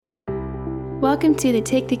Welcome to the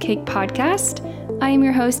Take the Cake podcast. I am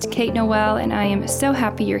your host, Kate Noel, and I am so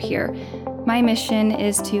happy you're here. My mission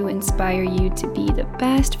is to inspire you to be the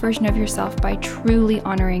best version of yourself by truly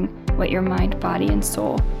honoring what your mind, body, and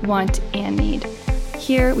soul want and need.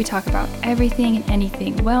 Here, we talk about everything and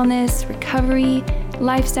anything wellness, recovery,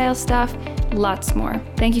 lifestyle stuff, lots more.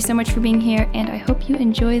 Thank you so much for being here, and I hope you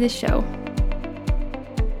enjoy the show.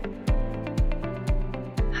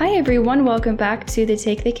 Hi everyone, welcome back to the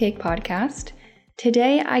Take the Cake podcast.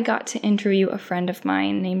 Today I got to interview a friend of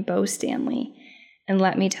mine named Bo Stanley. And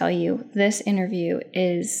let me tell you, this interview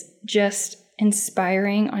is just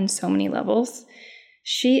inspiring on so many levels.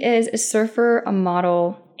 She is a surfer, a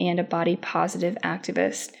model, and a body positive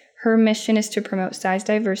activist. Her mission is to promote size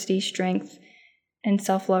diversity, strength, and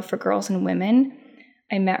self-love for girls and women.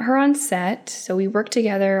 I met her on set, so we worked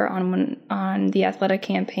together on the Athleta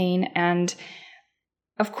campaign, and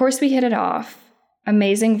of course we hit it off.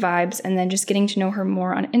 Amazing vibes, and then just getting to know her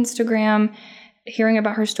more on Instagram, hearing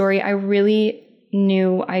about her story, I really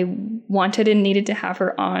knew I wanted and needed to have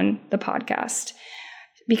her on the podcast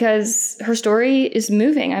because her story is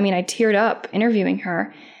moving. I mean, I teared up interviewing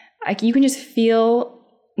her. You can just feel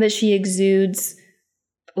that she exudes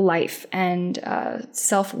life and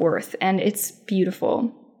self-worth, and it's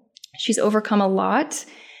beautiful. She's overcome a lot.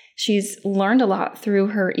 She's learned a lot through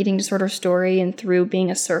her eating disorder story and through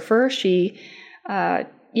being a surfer. I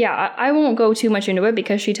won't go too much into it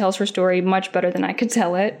because she tells her story much better than I could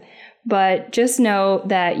tell it. But just know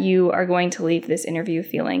that you are going to leave this interview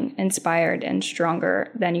feeling inspired and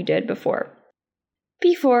stronger than you did before.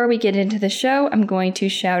 Before we get into the show, I'm going to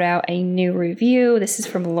shout out a new review. This is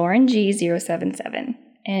from Lauren G077,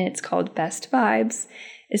 and it's called Best Vibes.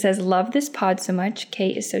 It says, "Love this pod so much.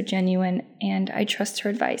 Kate is so genuine, and I trust her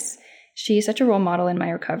advice. She is such a role model in my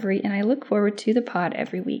recovery, and I look forward to the pod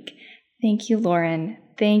every week." Thank you, Lauren.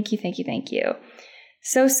 Thank you.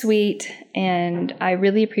 So sweet, and I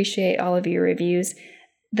really appreciate all of your reviews.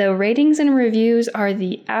 The ratings and reviews are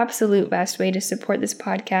the absolute best way to support this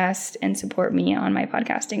podcast and support me on my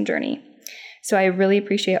podcasting journey. So I really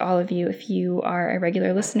appreciate all of you. If you are a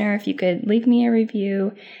regular listener, if you could leave me a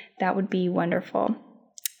review, that would be wonderful.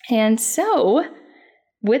 And so,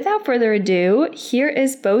 without further ado, here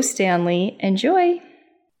is Bo Stanley. Enjoy.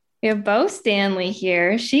 We have Bo Stanley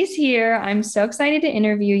here. She's here. I'm so excited to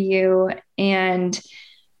interview you and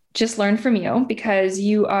just learn from you because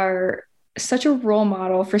you are such a role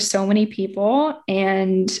model for so many people.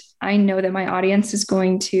 And I know that my audience is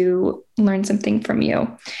going to learn something from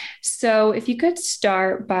you. So if you could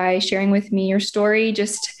start by sharing with me your story,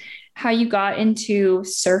 just how you got into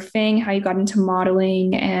surfing, how you got into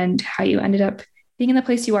modeling, and how you ended up being in the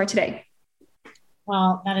place you are today.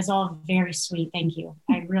 Well, that is all very sweet. Thank you.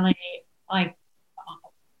 I really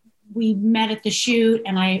we met at the shoot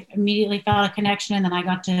and I immediately felt a connection, and then I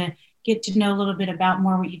got to get to know a little bit about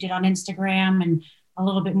more what you did on Instagram and a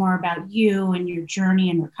little bit more about you and your journey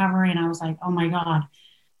and recovery. And I was like, oh my God,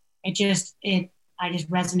 I just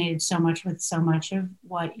resonated so much with so much of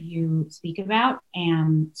what you speak about.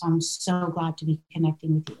 And so I'm so glad to be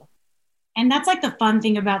connecting with you. And that's like the fun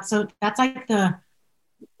thing about, so that's like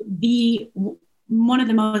one of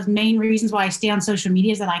the most main reasons why I stay on social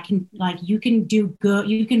media is that I can, you can do good.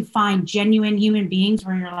 You can find genuine human beings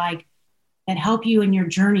where you're like, that help you in your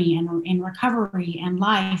journey and in recovery and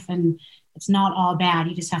life. And it's not all bad.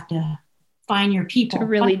 You just have to find your people. To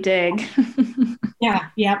really dig. Yeah.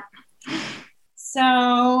 Yep.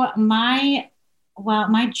 So my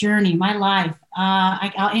journey, my life,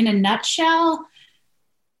 in a nutshell,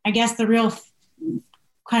 I guess the real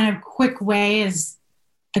kind of quick way is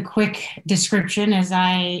the quick description is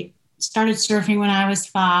I started surfing when I was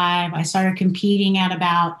 5. I started competing at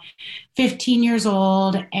about 15 years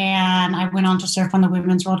old, and I went on to surf on the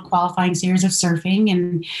Women's World Qualifying Series of Surfing.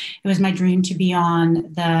 And it was my dream to be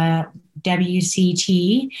on the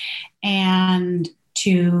WCT, and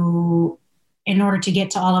in order to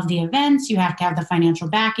get to all of the events, you have to have the financial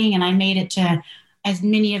backing. And I made it to as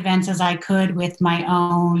many events as I could with my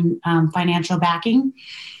own financial backing.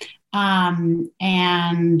 And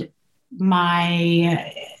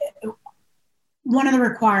one of the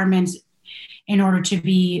requirements in order to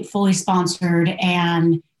be fully sponsored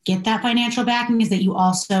and get that financial backing is that you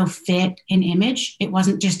also fit an image. It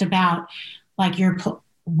wasn't just about like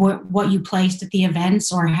what you placed at the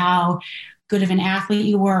events or how good of an athlete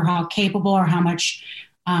you were, or how capable or how much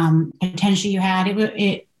potential you had.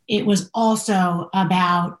 It was also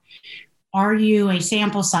about, are you a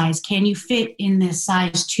sample size? Can you fit in this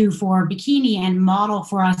size 2-4 bikini and model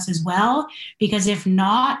for us as well? Because if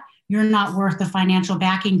not, you're not worth the financial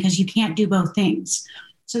backing because you can't do both things.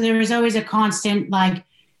 So there was always a constant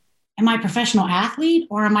am I a professional athlete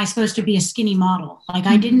or am I supposed to be a skinny model? Like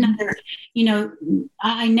I didn't,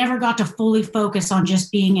 I never got to fully focus on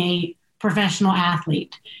just being a professional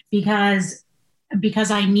athlete because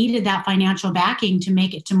I needed that financial backing to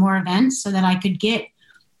make it to more events so that I could get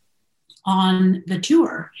on the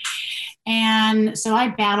tour. And so I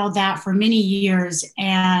battled that for many years.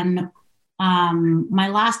 And my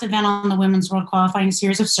last event on the Women's World Qualifying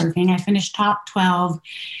Series of Surfing, I finished top 12.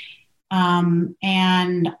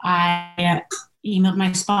 And I emailed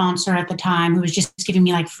my sponsor at the time, who was just giving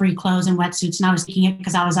me like free clothes and wetsuits. And I was taking it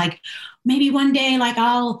because I was like, maybe one day, like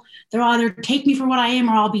they'll either take me for what I am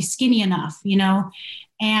or I'll be skinny enough,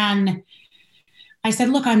 And I said,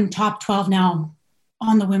 look, I'm top 12 now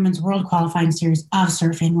on the Women's World Qualifying Series of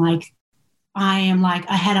Surfing. Like I am like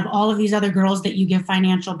ahead of all of these other girls that you give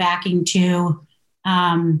financial backing to.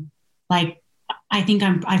 Like, I think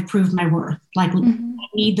I've proved my worth. Like I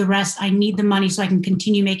need the rest. I need the money so I can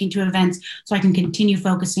continue making two events, so I can continue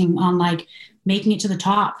focusing on like making it to the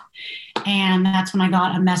top. And that's when I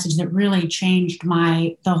got a message that really changed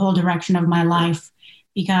the whole direction of my life,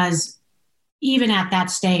 because even at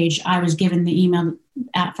that stage, I was given the email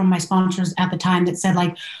from my sponsors at the time that said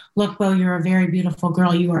like, look, Bo, you're a very beautiful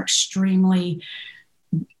girl. You are extremely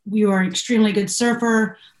good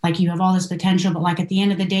surfer. Like you have all this potential, but like at the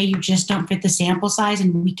end of the day, you just don't fit the sample size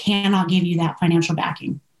and we cannot give you that financial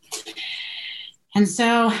backing. And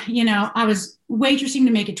so, I was waitressing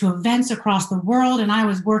to make it to events across the world. And I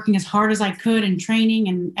was working as hard as I could and training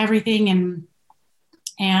and everything.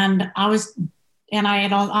 And I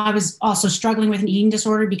was also struggling with an eating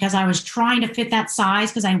disorder because I was trying to fit that size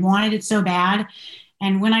because I wanted it so bad.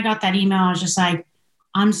 And when I got that email, I was just like,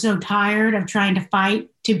 I'm so tired of trying to fight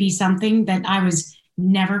to be something that I was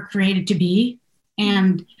never created to be.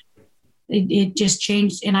 And it just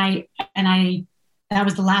changed. And I that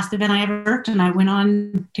was the last event I ever worked. And I went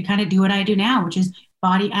on to kind of do what I do now, which is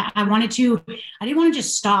body. I didn't want to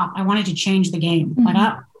just stop. I wanted to change the game. Like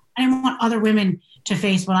I didn't want other women to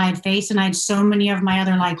face what I had faced. And I had so many of my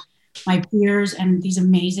other, like my peers and these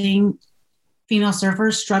amazing female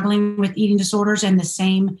surfers struggling with eating disorders and the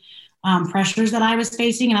same pressures that I was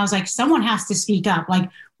facing. And I was like, someone has to speak up. Like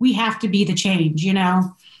we have to be the change,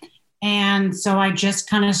 And so I just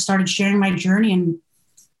kind of started sharing my journey and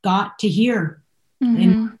got to here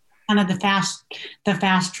in kind of the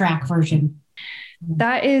fast track version.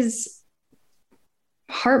 That is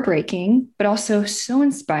heartbreaking, but also so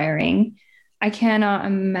inspiring. I cannot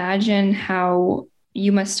imagine how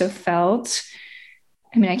you must have felt.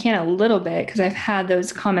 I mean, I can a little bit because I've had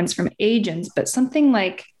those comments from agents, but something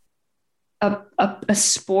like a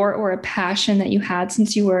sport or a passion that you had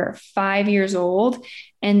since you were 5 years old,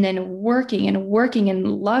 and then working and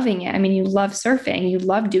loving it. I mean, you love surfing, you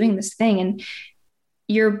love doing this thing, and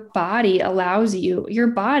your body has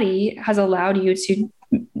allowed you to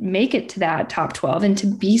make it to that top 12 and to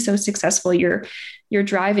be so successful, your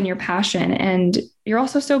drive and your passion. And you're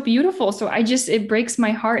also so beautiful. So it breaks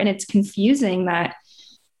my heart, and it's confusing that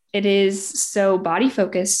it is so body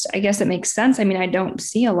focused. I guess it makes sense. I mean, I don't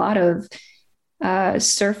see a lot of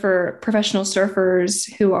professional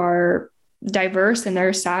surfers who are diverse in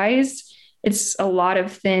their size. It's a lot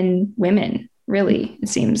of thin women, really, it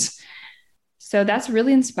seems. So that's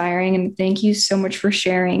really inspiring. And thank you so much for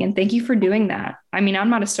sharing. And thank you for doing that. I mean, I'm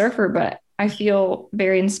not a surfer, but I feel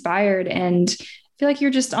very inspired and feel like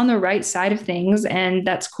you're just on the right side of things. And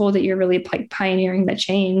that's cool that you're really pioneering the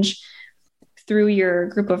change through your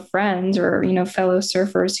group of friends or, fellow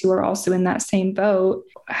surfers who are also in that same boat.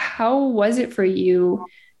 How was it for you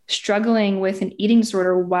struggling with an eating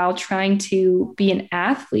disorder while trying to be an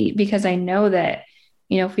athlete? Because I know that,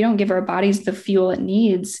 if we don't give our bodies the fuel it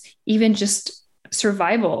needs, even just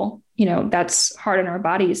survival, that's hard on our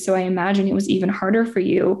bodies. So I imagine it was even harder for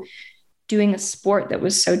you doing a sport that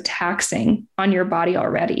was so taxing on your body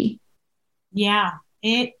already. Yeah,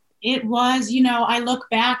 it was, I look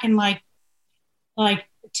back and like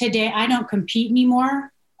today I don't compete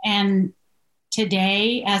anymore. And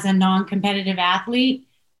today as a non-competitive athlete,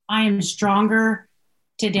 I am stronger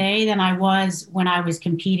today than I was when I was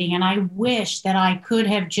competing. And I wish that I could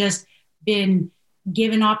have just been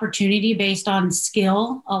given opportunity based on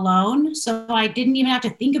skill alone. So I didn't even have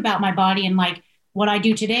to think about my body. And like what I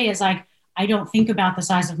do today is like, I don't think about the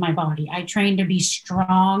size of my body. I train to be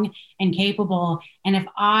strong and capable. And if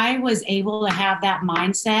I was able to have that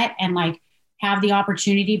mindset and like have the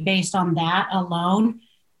opportunity based on that alone,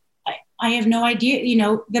 I have no idea,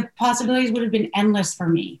 the possibilities would have been endless for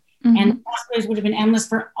me. And the possibilities would have been endless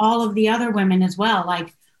for all of the other women as well.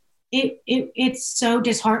 Like it's so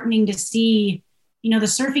disheartening to see, the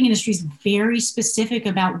surfing industry is very specific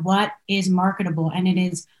about what is marketable, and it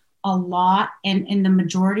is a lot, and the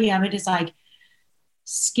majority of it is like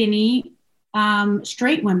skinny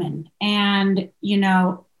straight women. And, you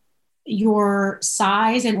know, your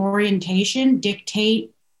size and orientation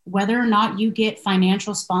dictate whether or not you get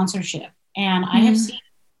financial sponsorship. And I have seen,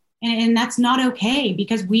 and that's not okay,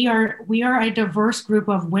 because we are a diverse group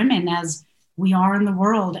of women as we are in the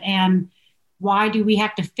world. And why do we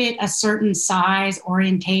have to fit a certain size,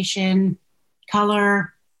 orientation,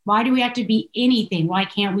 color? Why do we have to be anything? Why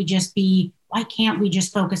can't we just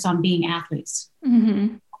focus on being athletes?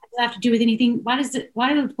 Mm-hmm. What does it have to do with anything? Why does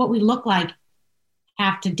what we look like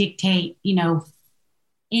have to dictate, you know,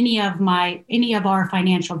 any of our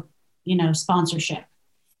financial, you know, sponsorship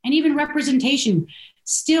and even representation?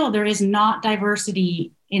 Still, there is not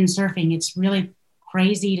diversity in surfing. It's really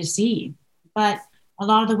crazy to see. But a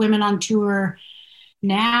lot of the women on tour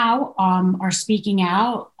now are speaking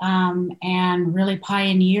out and really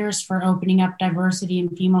pioneers for opening up diversity in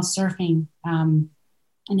female surfing. And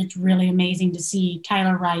it's really amazing to see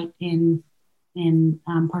Tyler Wright in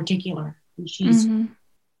particular. And she's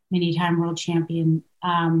many-time world champion.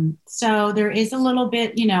 So there is a little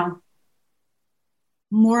bit, you know,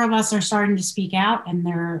 more of us are starting to speak out,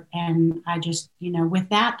 and I just, you know, with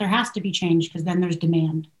that, there has to be change, because then there's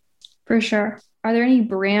demand. For sure. Are there any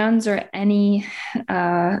brands or any,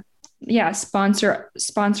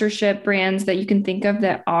 sponsorship brands that you can think of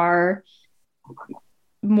that are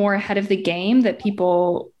more ahead of the game that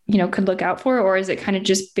people, you know, could look out for? Or is it kind of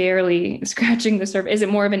just barely scratching the surface? Is it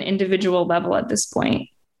more of an individual level at this point?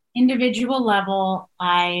 Individual level,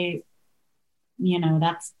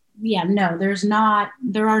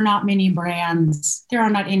 there are not many brands. There are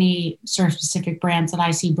not any surf specific brands that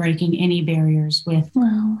I see breaking any barriers with.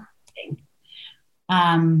 Wow.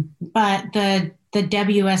 But the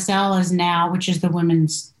WSL is now, which is the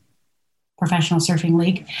Women's Professional Surfing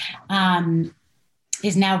League,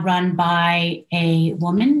 is now run by a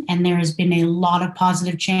woman, and there has been a lot of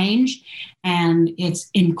positive change, and it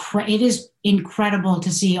is incredible to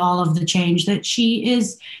see all of the change that she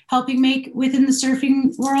is helping make within the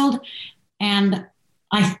surfing world. And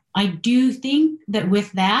I do think that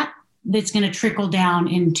with that, that's going to trickle down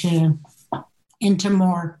into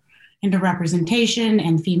representation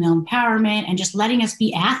and female empowerment and just letting us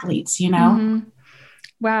be athletes, you know? Mm-hmm.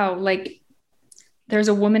 Wow. Like, there's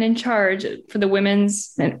a woman in charge for the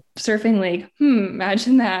Women's Surfing League.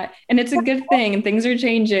 Imagine that. And it's a good thing, and things are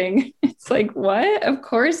changing. It's like, what? Of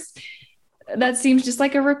course. That seems just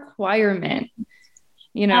like a requirement.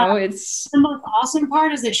 You know, it's the most awesome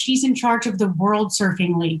part is that she's in charge of the World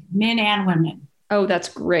Surfing League, men and women. Oh, that's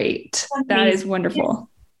great. That is wonderful.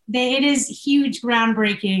 It is huge,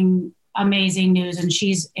 groundbreaking, amazing news, and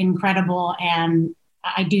she's incredible. And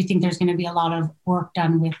I do think there's going to be a lot of work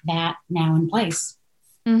done with that now in place.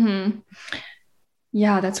 Mm-hmm.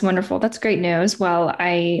 Yeah, that's wonderful. That's great news. Well,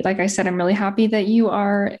 like I said, I'm really happy that you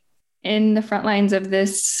are in the front lines of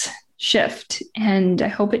this shift, and I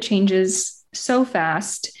hope it changes so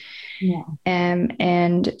fast. Yeah.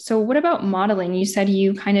 And so what about modeling? You said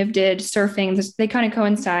you kind of did surfing. They kind of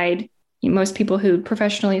coincide. Most people who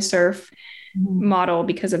professionally surf model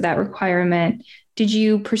because of that requirement. Did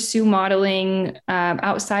you pursue modeling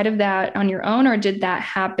outside of that on your own, or did that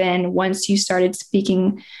happen once you started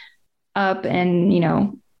speaking up and, you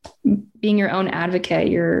know, being your own advocate,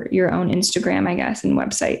 your own Instagram, I guess, and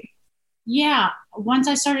website? Yeah. Once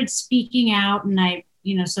I started speaking out, and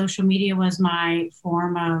social media was my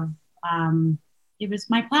form of, it was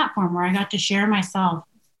my platform where I got to share myself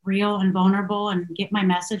real and vulnerable and get my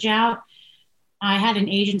message out. I had an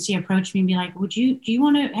agency approach me and be like,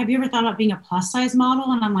 have you ever thought about being a plus size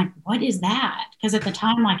model? And I'm like, what is that? Because at the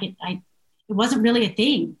time, like it wasn't really a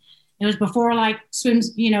thing. It was before like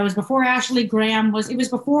swims, you know, it was before Ashley Graham it was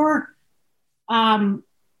before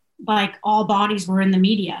like all bodies were in the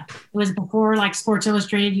media. It was before like Sports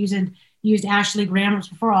Illustrated used Ashley Graham. It was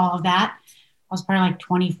before all of that. I was probably like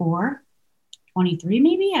 24, 23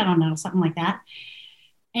 maybe. I don't know, something like that.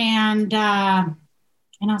 And I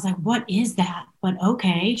was like, what is that? But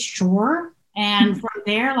okay, sure. And from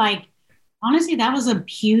there, like, honestly, that was a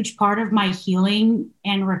huge part of my healing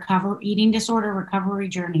and eating disorder recovery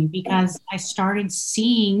journey, because I started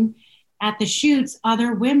seeing at the shoots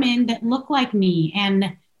other women that look like me,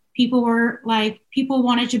 and people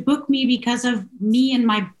wanted to book me because of me and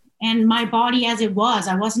my body as it was.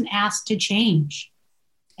 I wasn't asked to change.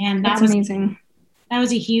 And that's amazing. That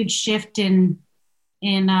was a huge shift in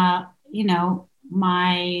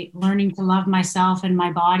my learning to love myself and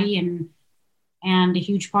my body, and a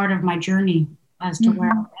huge part of my journey as to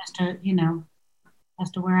where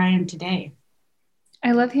I am today.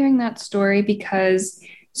 I love hearing that story, because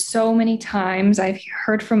so many times I've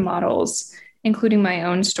heard from models, including my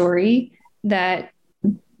own story, that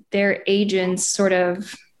their agents sort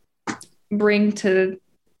of bring to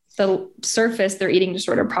the surface their eating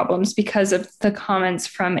disorder problems because of the comments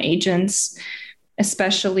from agents,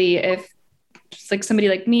 especially if it's like somebody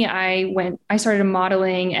like me, I started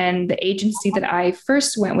modeling, and the agency that I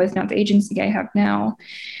first went with, not the agency I have now,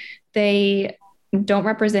 they don't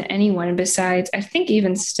represent anyone besides, I think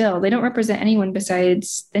even still, they don't represent anyone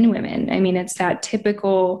besides thin women. I mean, it's that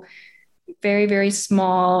typical, very, very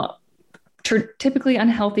small, typically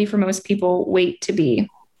unhealthy for most people weight to be.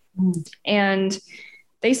 And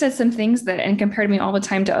they said some things that, and compared me all the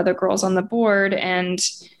time to other girls on the board. And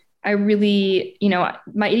I really,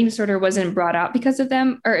 my eating disorder wasn't brought out because of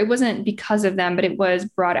them, or it wasn't because of them, but it was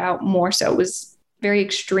brought out more so. It was very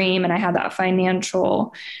extreme. And I had that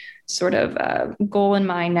financial sort of goal in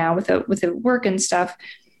mind now with the work and stuff.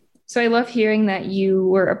 So I love hearing that you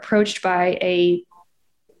were approached by a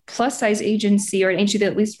plus size agency, or an agency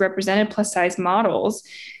that at least represented plus size models.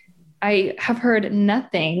 I have heard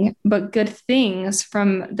nothing but good things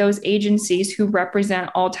from those agencies who represent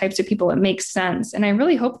all types of people. It makes sense. And I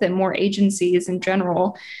really hope that more agencies in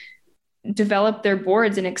general develop their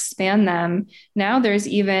boards and expand them. Now there's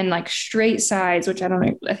even like straight size, which I don't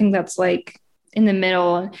know. I think that's like in the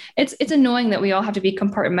middle. It's annoying that we all have to be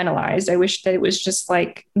compartmentalized. I wish that it was just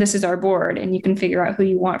like, this is our board and you can figure out who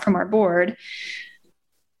you want from our board.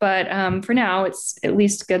 But for now, it's at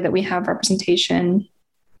least good that we have representation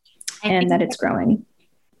and that it's growing.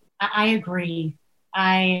 I agree.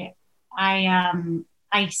 I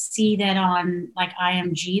see that on like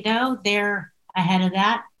IMG though, they're ahead of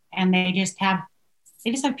that, and they just have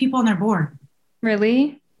people on their board.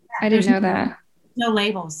 Really? I didn't know that. No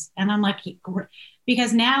labels. And I'm like,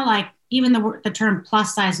 because now like even the term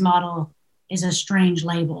plus size model is a strange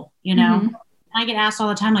label, Mm-hmm. I get asked all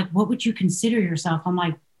the time, like, what would you consider yourself? I'm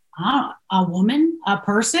like, a woman, a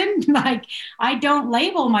person. Like, I don't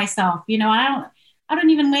label myself, I don't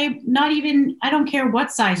even label, I don't care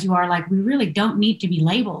what size you are. Like, we really don't need to be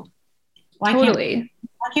labeled. Why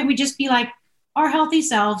can't we just be like our healthy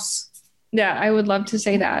selves? Yeah, I would love to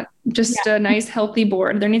say that. Just a nice, healthy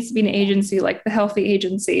board. There needs to be an agency like the Healthy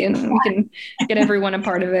Agency, and we can get everyone a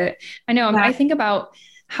part of it. I know. I think about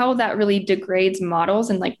how that really degrades models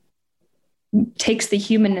and like takes the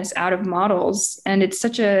humanness out of models. And it's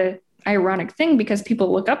such a ironic thing because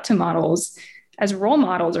people look up to models as role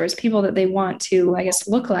models or as people that they want to, I guess,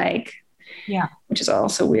 look like. Yeah. Which is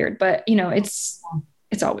also weird. But, it's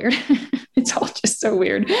all weird. It's all just so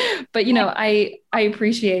weird. But, I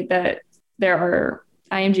appreciate that there are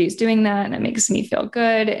IMGs doing that, and it makes me feel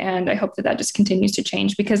good. And I hope that just continues to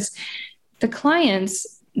change, because the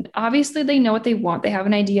clients, obviously they know what they want. They have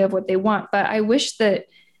an idea of what they want, but I wish that,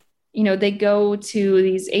 they go to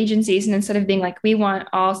these agencies, and instead of being like, we want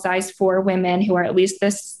all size 4 women who are at least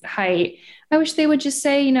this height, I wish they would just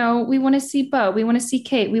say, we want to see Bo, we want to see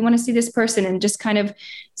Kate, we want to see this person, and just kind of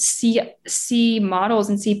see models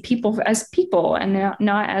and see people as people, and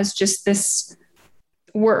not as just this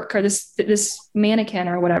work or this mannequin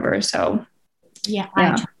or whatever. So yeah. I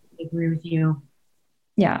totally agree with you.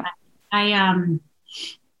 Yeah. I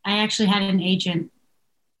actually had an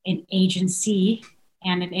agency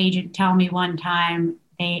and an agent tell me one time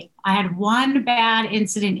I had one bad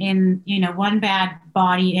incident one bad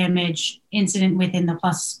body image incident within the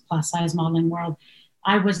plus size modeling world.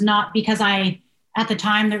 I was not, because at the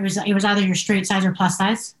time it was either your straight size or plus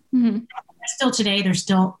size. Mm-hmm. Still today, there's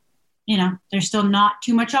still not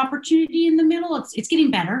too much opportunity in the middle. It's getting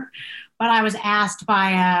better. But I was asked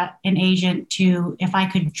by an agent if I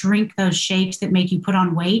could drink those shakes that make you put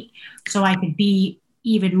on weight, so I could be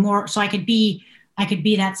even more, so I could be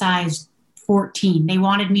that size 14. They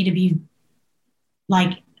wanted me to be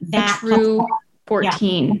like that. A true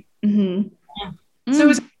 14. Yeah. Mm-hmm. Yeah. So it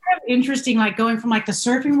was kind of interesting, like going from like the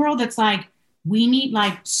surfing world that's like, we need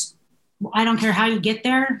like, I don't care how you get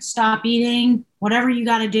there, stop eating, whatever you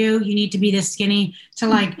got to do, you need to be this skinny, to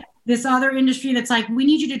like this other industry that's like, we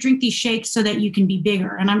need you to drink these shakes so that you can be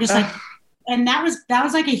bigger. And I'm just like, and that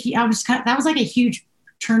was like a huge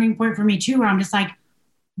turning point for me too, where I'm just like,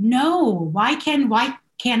 no, why can't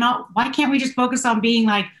we just focus on being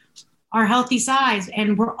like our healthy size,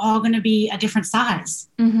 and we're all going to be a different size?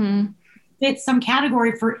 Mm-hmm. Fit some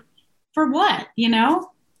category for what,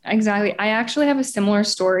 Exactly. I actually have a similar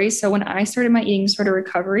story. So when I started my eating disorder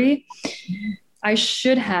recovery, I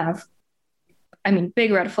should have,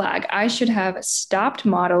 big red flag, I should have stopped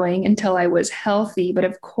modeling until I was healthy. But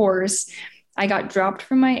of course, I got dropped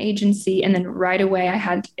from my agency, and then right away I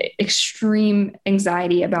had extreme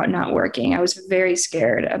anxiety about not working. I was very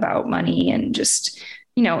scared about money and just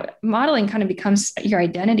modeling kind of becomes your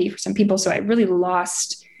identity for some people. So I really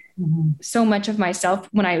lost so much of myself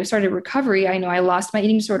when I started recovery. I know I lost my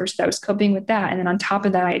eating disorder, so I was coping with that. And then on top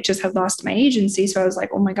of that, I just had lost my agency. So I was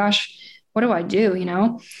like, oh my gosh, what do I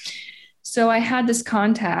do? So I had this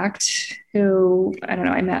contact who, I don't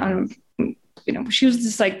know, I met on, she was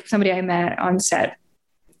just like somebody I met on set.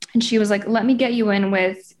 And she was like, let me get you in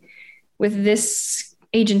with this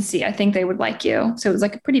agency. I think they would like you. So it was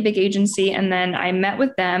like a pretty big agency. And then I met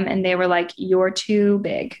with them and they were like, you're too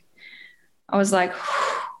big. I was like,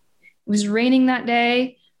 it was raining that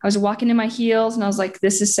day. I was walking in my heels and I was like,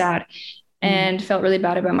 this is sad, and felt really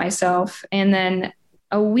bad about myself. And then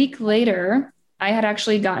a week later, I had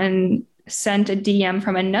actually gotten sent a DM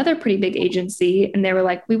from another pretty big agency. And they were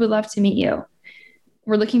like, we would love to meet you.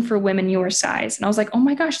 We're looking for women your size. And I was like, oh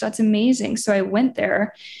my gosh, that's amazing. So I went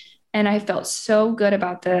there and I felt so good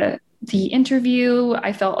about the interview.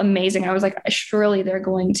 I felt amazing. I was like, surely they're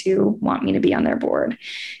going to want me to be on their board.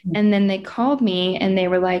 And then they called me and they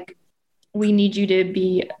were like, we need you to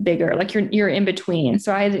be bigger. Like you're in between.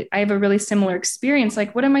 So I have a really similar experience.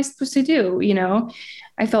 Like, what am I supposed to do?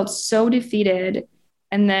 I felt so defeated.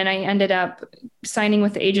 And then I ended up signing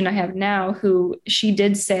with the agent I have now, who she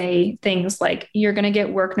did say things like, you're going to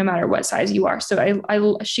get work no matter what size you are. So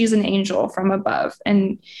she's an angel from above.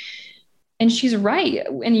 And she's right.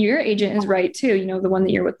 And your agent is right too. The one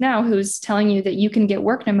that you're with now, who's telling you that you can get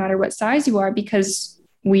work no matter what size you are, because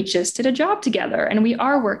we just did a job together and we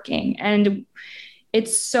are working. And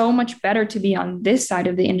it's so much better to be on this side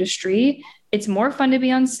of the industry. It's more fun to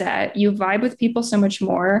be on set. You vibe with people so much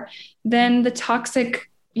more than the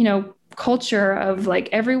toxic, culture of like,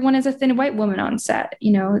 everyone is a thin white woman on set.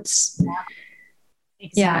 It's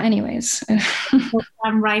exactly. Anyways.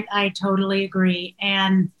 I'm right. I totally agree.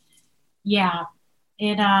 And yeah,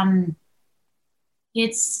 it's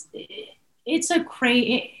a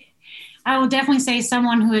crazy, I will definitely say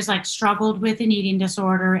someone who has like struggled with an eating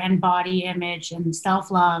disorder and body image and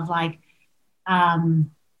self-love, like,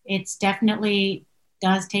 it's definitely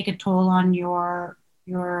does take a toll on your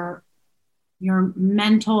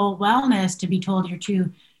mental wellness to be told you're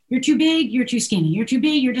too big, you're too skinny, you're too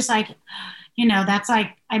big. You're just like, that's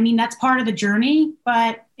like, that's part of the journey,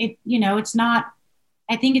 but it's not,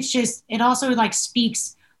 I think it's just, it also like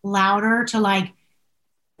speaks louder to like,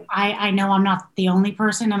 I know I'm not the only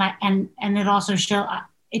person, and it also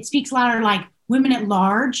it speaks louder, like women at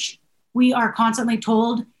large, we are constantly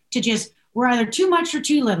told to just, we're either too much or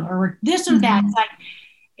too little, or we're this or that. It's like,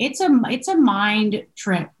 it's a mind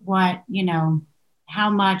trip what, how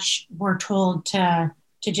much we're told to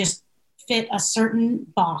just fit a certain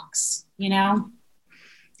box,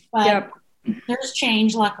 but yep. There's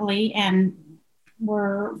change, luckily, and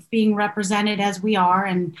we're being represented as we are.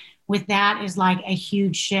 And with that is like a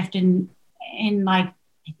huge shift in like,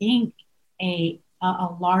 I think a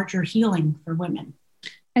larger healing for women.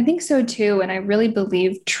 I think so too. And I really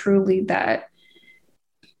believe truly that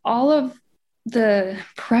all of the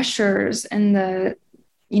pressures and the,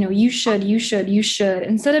 you should,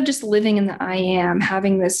 instead of just living in the I am,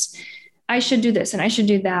 having this, I should do this and I should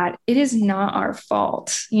do that. It is not our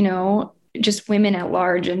fault, just women at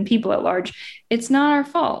large and people at large. It's not our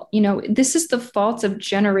fault. This is the fault of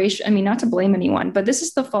generation. I mean, not to blame anyone, but this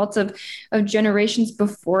is the fault of generations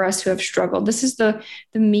before us who have struggled. This is the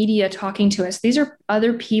media talking to us. These are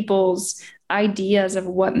other people's ideas of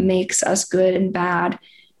what makes us good and bad,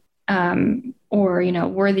 or,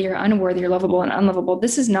 worthy or unworthy, or lovable and unlovable.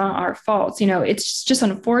 This is not our fault. It's just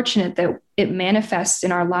unfortunate that it manifests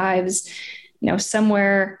in our lives,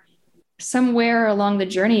 somewhere along the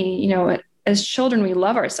journey. As children, we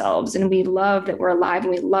love ourselves and we love that we're alive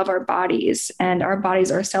and we love our bodies, and our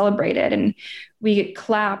bodies are celebrated, and we get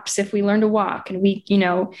claps if we learn to walk, and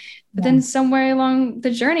but then somewhere along the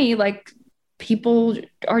journey, like, people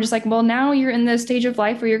are just like, well, now you're in the stage of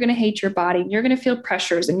life where you're going to hate your body, you're going to feel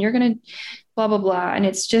pressures, and you're going to blah, blah, blah. And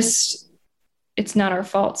it's not our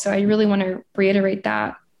fault. So I really want to reiterate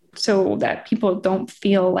that, so that people don't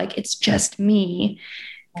feel like it's just me,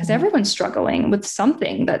 because everyone's struggling with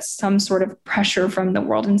something that's some sort of pressure from the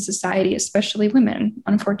world and society, especially women,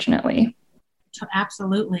 unfortunately.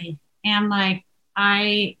 Absolutely. And like,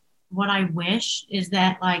 what I wish is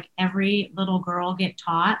that like every little girl get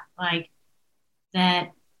taught like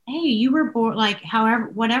that, hey, you were born, like, however,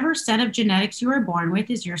 whatever set of genetics you were born with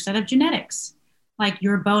is your set of genetics. Like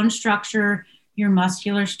your bone structure, your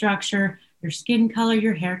muscular structure, your skin color,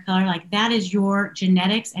 your hair color, like that is your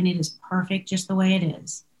genetics, and it is perfect just the way it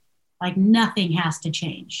is. Like nothing has to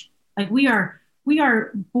change. Like we are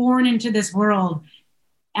born into this world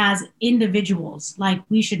as individuals. Like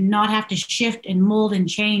we should not have to shift and mold and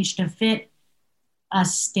change to fit a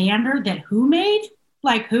standard that who made?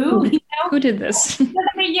 Like who? You know? Who did this?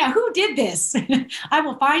 I mean, yeah, who did this? I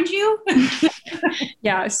will find you.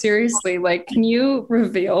 Yeah, seriously. Like, can you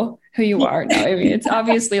reveal who you are? No, I mean, it's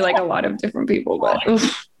obviously like a lot of different people, but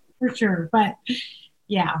oof. For sure. But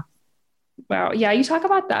yeah. Wow. Yeah, you talk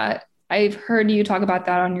about that. I've heard you talk about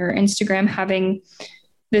that on your Instagram, having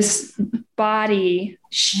this body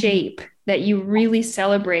shape that you really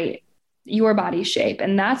celebrate your body shape.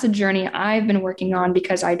 And that's a journey I've been working on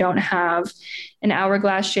because I don't have an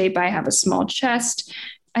hourglass shape. I have a small chest.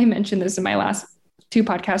 I mentioned this in my last two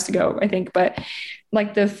podcasts ago, I think, but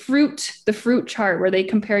like the fruit chart where they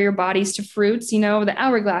compare your bodies to fruits, you know, the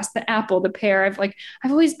hourglass, the apple, the pear. I've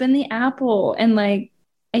always been the apple and like,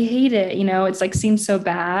 I hate it. You know, it's like seems so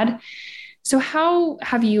bad. So how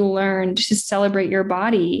have you learned to celebrate your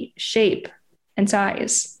body shape and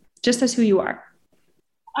size just as who you are?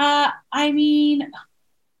 I mean,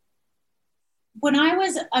 when I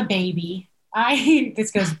was a baby,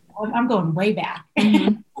 I'm going way back.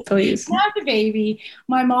 Mm-hmm. Please. When I was a baby,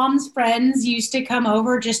 my mom's friends used to come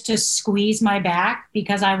over just to squeeze my back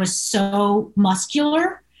because I was so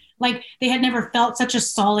muscular. Like they had never felt such a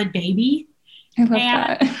solid baby. I love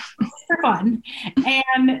that. For fun.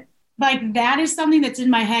 And like that is something that's in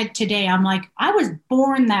my head today. I'm like, I was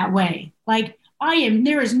born that way. Like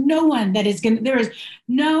there is nothing that is going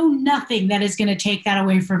to take that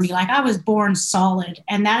away from me. Like I was born solid.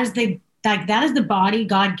 And that is the body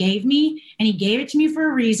God gave me. And he gave it to me for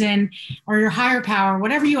a reason, or your higher power,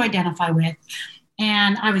 whatever you identify with.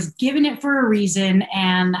 And I was given it for a reason.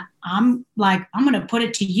 And I'm like, I'm going to put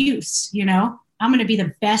it to use, you know, I'm going to be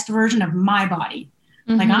the best version of my body.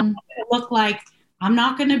 Mm-hmm. Like I'm going to look like, I'm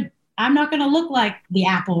not going to look like the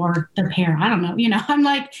apple or the pear. I don't know. You know, I'm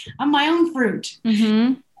my own fruit,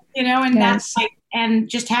 mm-hmm. you know, and that's like, and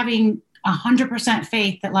just having 100%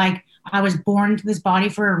 faith that like I was born into this body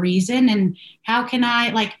for a reason. And how can I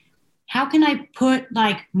put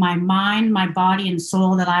like my mind, my body and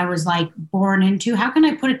soul that I was like born into, how can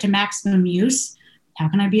I put it to maximum use? How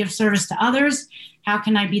can I be of service to others? How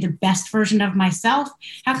can I be the best version of myself?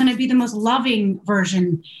 How can I be the most loving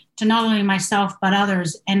version to not only myself, but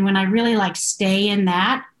others? And when I really like stay in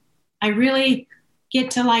that, I really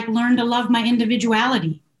get to like learn to love my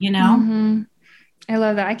individuality, you know? Mm-hmm. I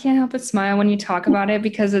love that. I can't help but smile when you talk about it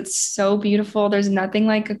because it's so beautiful. There's nothing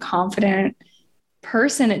like a confident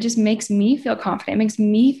person. It just makes me feel confident. It makes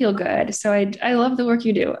me feel good. So I love the work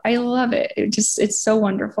you do. I love it. It's so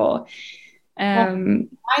wonderful. Well,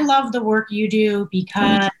 I love the work you do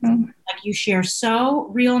because like you share so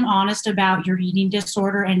real and honest about your eating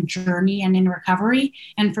disorder and journey and in recovery.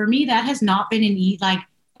 And for me, that has not been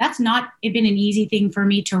that's not been an easy thing for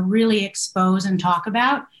me to really expose and talk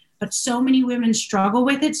about, but so many women struggle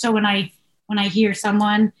with it. So when I hear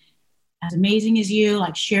someone as amazing as you,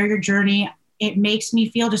 like share your journey, it makes me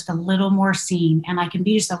feel just a little more seen and I can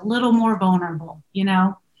be just a little more vulnerable, you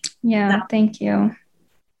know? Yeah. So, thank you.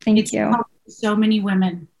 Thank you. So many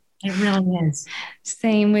women. It really is.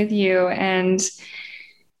 Same with you. And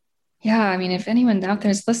yeah, I mean, if anyone out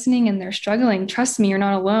there is listening and they're struggling, trust me, you're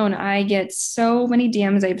not alone. I get so many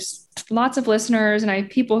DMs. I have lots of listeners and I have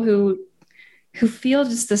people who feel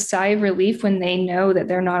just the sigh of relief when they know that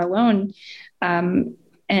they're not alone.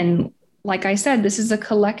 And like I said, this is a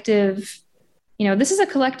collective, this is a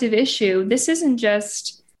collective issue. This isn't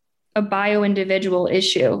just a bio-individual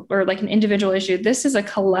issue or like an individual issue. This is a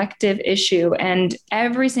collective issue. And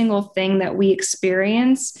every single thing that we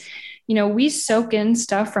experience, we soak in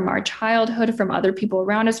stuff from our childhood, from other people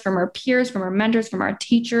around us, from our peers, from our mentors, from our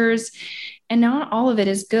teachers. And not all of it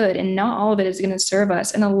is good. And not all of it is going to serve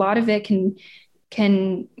us. And a lot of it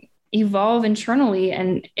can evolve internally.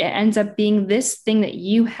 And it ends up being this thing that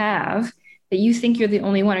you have that you think you're the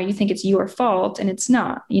only one, or you think it's your fault. And it's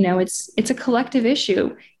not, it's a collective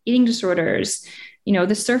issue. Eating disorders, the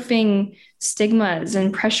surfing stigmas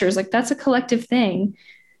and pressures, like that's a collective thing.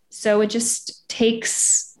 So it just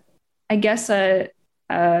takes, I guess, a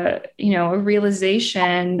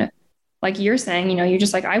realization, like you're saying, you're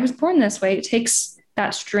just like, I was born this way. It takes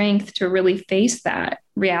that strength to really face that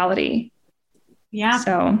reality. Yeah.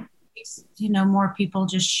 So, more people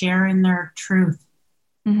just sharing their truth.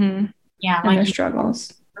 Mm-hmm. Yeah. And like their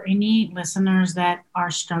struggles. For any listeners that are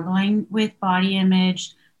struggling with body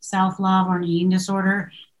image, self-love, or an eating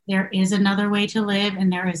disorder, there is another way to live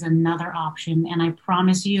and there is another option. And I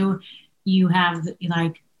promise you, you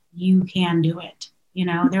can do it.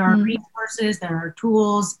 There are resources, there are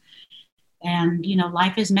tools, and,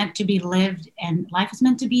 life is meant to be lived and life is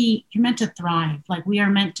you're meant to thrive. Like we are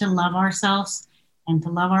meant to love ourselves and to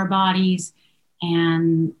love our bodies.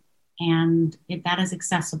 And that is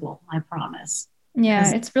accessible, I promise.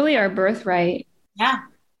 Yeah, it's really our birthright. Yeah,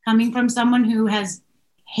 coming from someone who has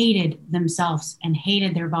hated themselves and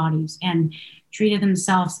hated their bodies and treated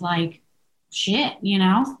themselves like shit,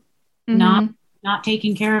 not Mm-hmm. not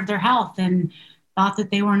taking care of their health and thought that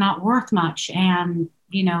they were not worth much, and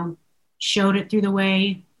showed it through the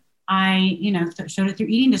way showed it through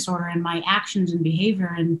eating disorder and my actions and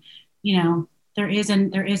behavior. And there is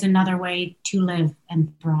another way to live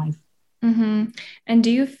and thrive. Mm-hmm. And do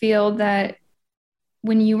you feel that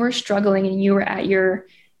when you were struggling and you were at your,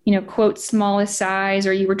 quote, smallest size,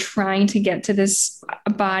 or you were trying to get to this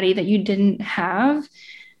body that you didn't have,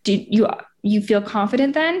 did you feel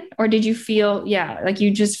confident then? Or did you feel, yeah, like you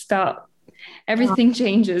just felt everything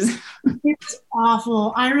changes? It's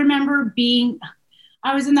awful. I remember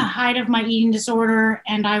I was in the height of my eating disorder,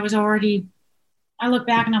 and I look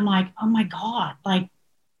back and I'm like, oh my God, like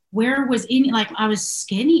where was any, like I was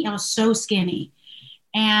skinny. I was so skinny.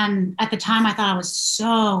 And at the time I thought I was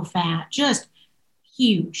so fat, just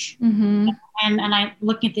huge. Mm-hmm. And I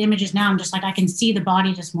looking at the images now, I'm just like, I can see the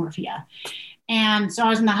body dysmorphia. And so I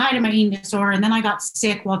was in the height of my eating disorder, and then I got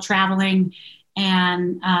sick while traveling,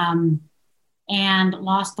 and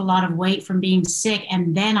lost a lot of weight from being sick.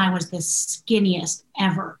 And then I was the skinniest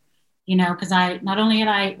ever, because I not only had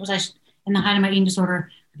I was I in the height of my eating disorder,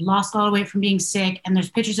 I lost a lot of weight from being sick. And there's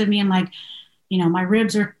pictures of me, and like, my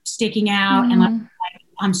ribs are sticking out, and like, Mm-hmm.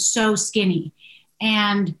 I'm so skinny.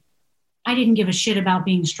 And I didn't give a shit about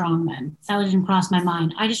being strong then. That didn't cross my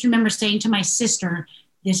mind. I just remember saying to my sister,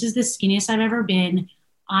 this is the skinniest I've ever been.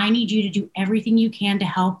 I need you to do everything you can to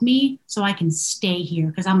help me so I can stay here,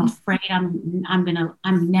 because I'm afraid I'm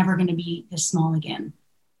never gonna be this small again.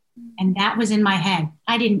 And that was in my head.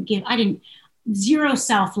 I didn't zero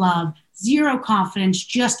self-love, zero confidence,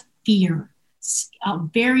 just fear.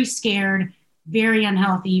 Very scared, very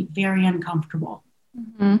unhealthy, very uncomfortable.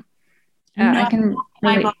 Mm-hmm. I No, can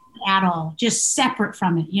my relate. body at all, just separate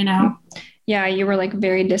from it. Yeah, you were like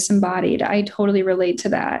very disembodied. I totally relate to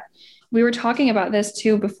that. We were talking about this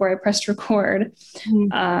too before I pressed record, Mhm.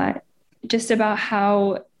 uh, just about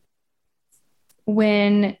how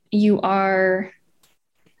when you are,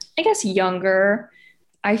 I guess, younger,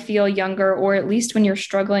 I feel younger, or at least when you're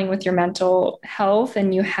struggling with your mental health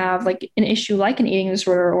and you have like an issue like an eating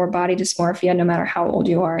disorder or body dysmorphia, no matter how old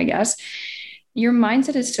you are, I guess, your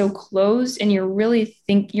mindset is so closed and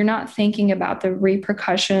you're not thinking about the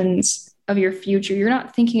repercussions of your future. You're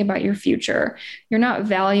not thinking about your future. You're not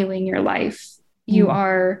valuing your life. You Mhm.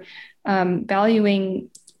 are valuing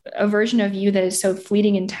a version of you that is so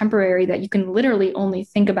fleeting and temporary that you can literally only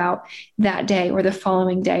think about that day or the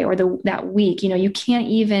following day or that week. You can't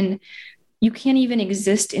even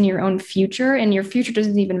exist in your own future, and your future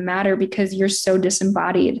doesn't even matter because you're so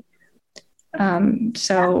disembodied.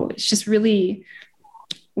 So it's just really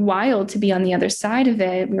wild to be on the other side of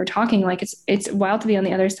it. We were talking like it's wild to be on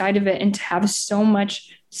the other side of it and to have so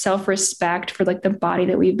much self-respect for like the body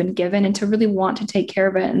that we've been given, and to really want to take care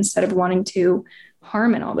of it instead of wanting to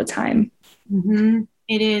harm it all the time. Mhm.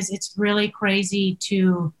 It is. It's really crazy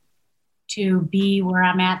to be where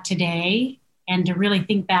I'm at today, and to really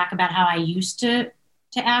think back about how I used to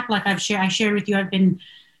act. Like I shared with you,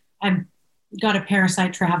 I've got a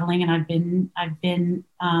parasite traveling, and I've been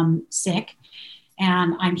sick,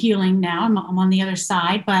 and I'm healing now. I'm on the other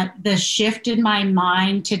side. But the shift in my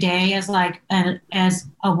mind today, as like as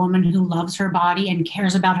a woman who loves her body and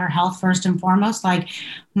cares about her health first and foremost, like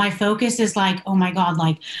my focus is like, oh my God,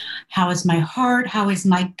 like how is my heart? How is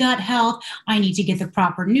my gut health? I need to get the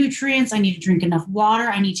proper nutrients. I need to drink enough water.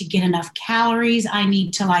 I need to get enough calories. I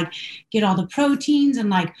need to like get all the proteins,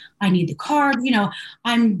 and like I need the carbs.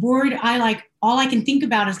 I'm worried. I like all I can think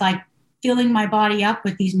about is like filling my body up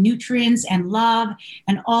with these nutrients and love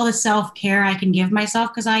and all the self-care I can give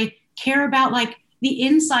myself, because I care about like the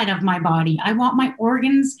inside of my body. I want my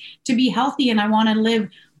organs to be healthy, and I want to live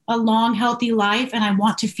a long healthy life, and I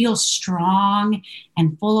want to feel strong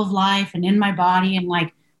and full of life and in my body. And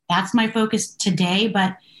like that's my focus today.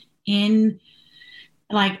 But in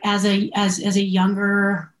like as a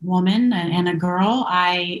younger woman and a girl,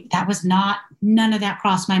 I that was not none of that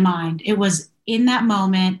crossed my mind. It was in that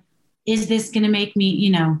moment, is this going to make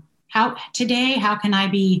me, how can I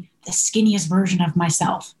be the skinniest version of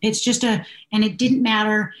myself? It's just and it didn't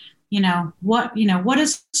matter, what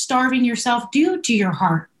does starving yourself do to your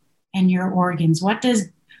heart and your organs? What does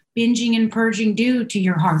binging and purging do to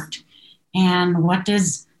your heart? And what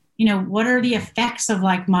are the effects of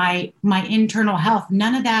like my internal health?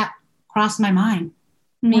 None of that crossed my mind.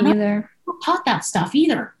 We're Me not either. taught that stuff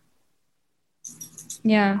either.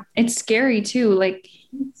 Yeah, it's scary too. Like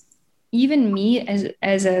even me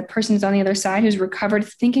as a person who's on the other side who's recovered,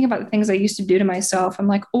 thinking about the things I used to do to myself, I'm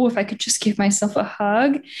like, oh, if I could just give myself a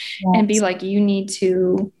hug and be Yes. like, you need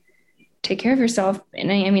to take care of yourself.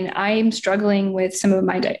 And I mean, I'm struggling with some of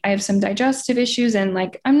I have some digestive issues, and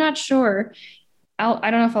like, I'm not sure.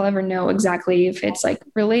 I don't know if I'll ever know exactly if it's like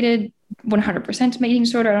related 100% to my eating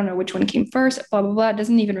disorder. I don't know which one came first, blah, blah, blah. It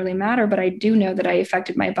doesn't even really matter, but I do know that I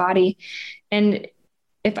affected my body. And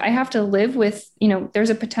if I have to live with,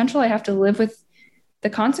 there's a potential I have to live with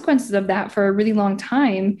the consequences of that for a really long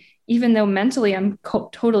time, even though mentally I'm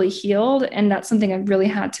totally healed. And that's something I've really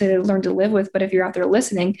had to learn to live with. But if you're out there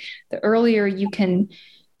listening, the earlier you can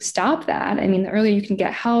stop that, I mean, the earlier you can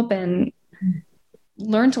get help and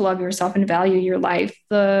learn to love yourself and value your life,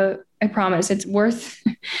 I promise it's worth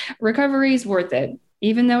recovery is worth it,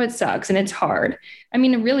 even though it sucks and it's hard. I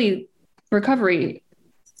mean, really, recovery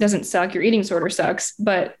doesn't suck. Your eating disorder sucks,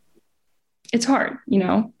 but it's hard,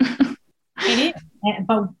 It is.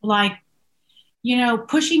 But like,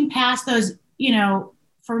 pushing past those,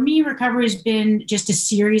 for me, recovery has been just a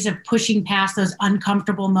series of pushing past those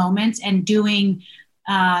uncomfortable moments and doing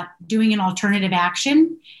an alternative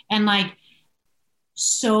action. And like,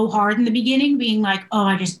 so hard in the beginning, being like, oh,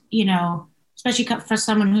 I just, especially for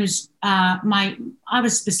someone who's I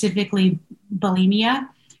was specifically bulimia,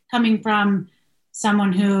 coming from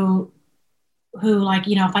someone who like,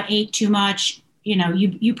 if I ate too much,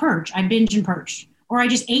 you purge. I binge and purge, or I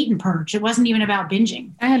just ate and purge. It wasn't even about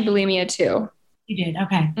binging. I had bulimia too. You did?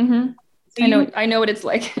 Okay. Mm-hmm. So I know what it's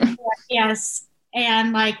like. Yes.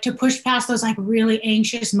 And like to push past those like really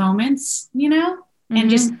anxious moments, and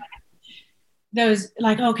just those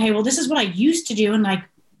like, okay, well, this is what I used to do. And like,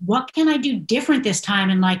 what can I do different this time?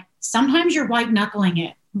 And like, sometimes you're white knuckling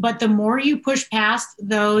it, but the more you push past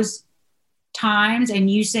those times and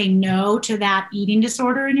you say no to that eating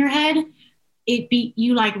disorder in your head,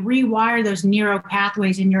 you like rewire those neural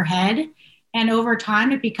pathways in your head. And over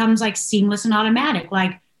time it becomes like seamless and automatic.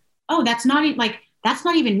 Like, oh, that's not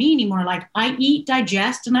even me anymore. Like I eat,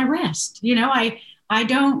 digest, and I rest. I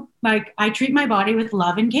don't like, I treat my body with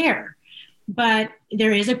love and care. But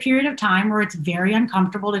there is a period of time where it's very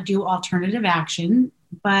uncomfortable to do alternative action,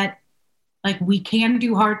 but like we can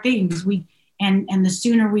do hard things. And the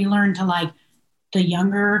sooner we learn to like, the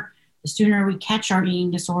sooner we catch our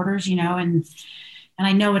eating disorders, and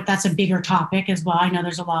I know that's a bigger topic as well. I know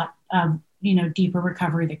there's a lot of, deeper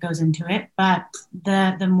recovery that goes into it, but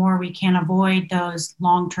the more we can avoid those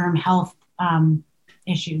long-term health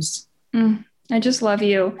issues. I just love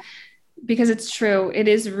you. Because it's true. It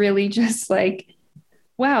is really just like,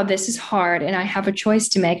 wow, this is hard and I have a choice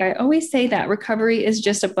to make. I always say that recovery is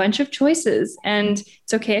just a bunch of choices, and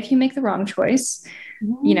it's okay if you make the wrong choice.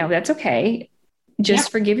 That's okay.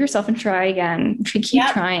 Just forgive yourself and try again. Keep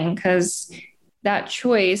trying, because that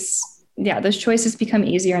choice, those choices become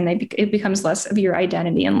easier, and it becomes less of your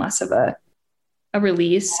identity and less of a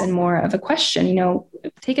release and more of a question.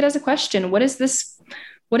 Take it as a question. What is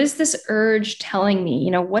this urge telling me?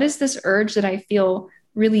 What is this urge that I feel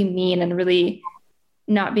really mean, and really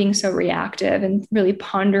not being so reactive and really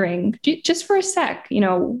pondering just for a sec,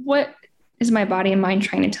 what is my body and mind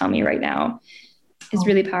trying to tell me right now is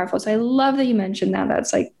really powerful. So I love that you mentioned that.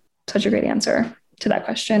 That's like such a great answer to that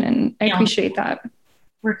question. And I appreciate that.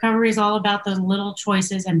 Recovery is all about those little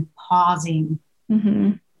choices and pausing.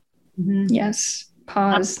 Mm-hmm. Mm-hmm. Yes.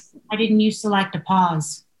 Pause. I didn't used to like to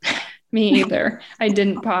pause. Me either. I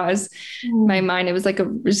didn't pause my mind. It was like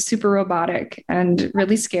was super robotic and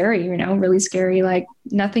really scary, really scary. Like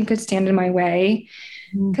nothing could stand in my way,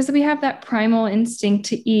 because we have that primal instinct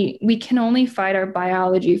to eat. We can only fight our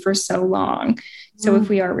biology for so long. So if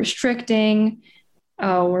we are restricting,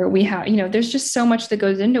 or we have, there's just so much that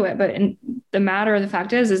goes into it. But the matter of the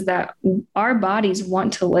fact is that our bodies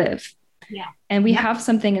want to live. Yeah. And we have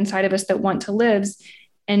something inside of us that want to live.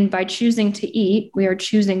 And by choosing to eat, we are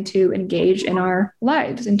choosing to engage in our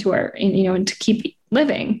lives, and to keep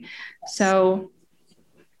living. So,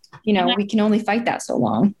 we can only fight that so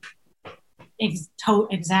long.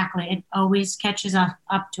 Exactly. It always catches up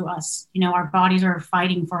to us. Our bodies are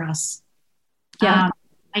fighting for us. Yeah.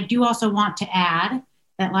 I do also want to add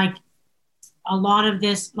that like a lot of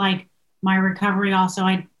this, like my recovery also,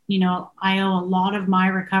 I owe a lot of my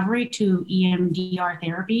recovery to EMDR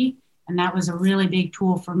therapy. And that was a really big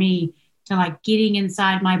tool for me to like getting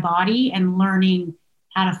inside my body and learning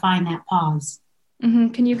how to find that pause. Mm-hmm.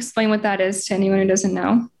 Can you explain what that is to anyone who doesn't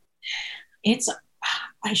know?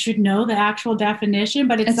 I should know the actual definition,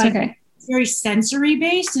 but it's like okay. It's very sensory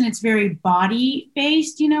based and it's very body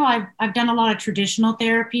based. I've done a lot of traditional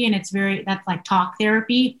therapy, and that's like talk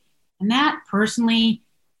therapy. And that personally,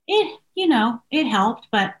 it helped,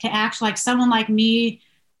 but to act like someone like me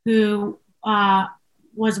who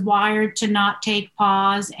was wired to not take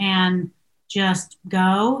pause and just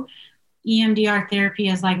go, EMDR therapy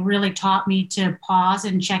has like really taught me to pause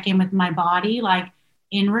and check in with my body, like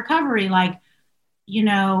in recovery, like,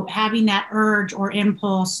 having that urge or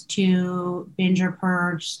impulse to binge or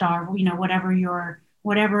purge, starve,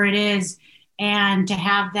 whatever it is. And to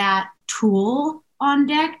have that tool on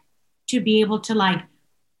deck to be able to like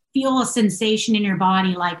feel a sensation in your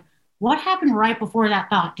body, like what happened right before that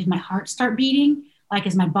thought? Did my heart start beating? Like,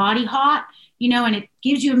 is my body hot? And it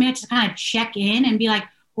gives you a minute to kind of check in and be like,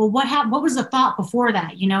 well, what was the thought before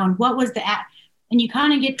that? And what was and you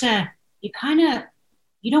kind of get to,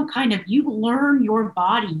 you learn your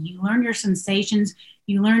body, you learn your sensations,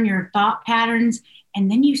 you learn your thought patterns,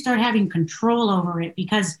 and then you start having control over it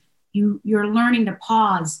because you're learning to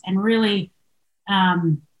pause and really,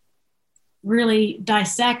 really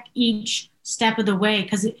dissect each step of the way,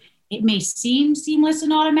 because it may seem seamless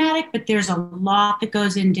and automatic, but there's a lot that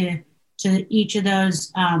goes into each of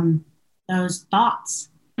those thoughts.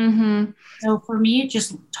 Mm-hmm. So for me, it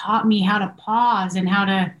just taught me how to pause and how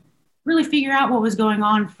to really figure out what was going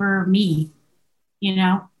on for me.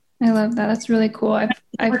 I love that. That's really cool. I've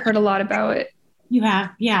heard a lot about it. You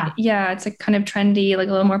have, yeah. Yeah, it's like kind of trendy, like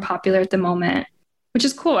a little more popular at the moment, which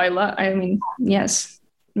is cool. Yes,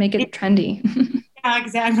 make it trendy. Yeah,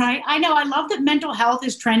 exactly. Right. I know. I love that mental health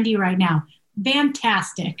is trendy right now.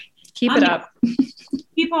 Fantastic. Keep it up.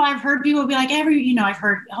 I've heard people be like, I've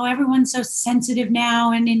heard, oh, everyone's so sensitive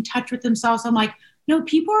now and in touch with themselves. I'm like, no,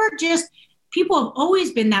 people have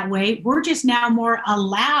always been that way. We're just now more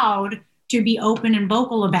allowed to be open and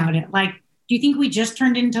vocal about it. Like, do you think we just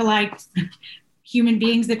turned into like human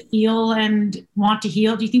beings that feel and want to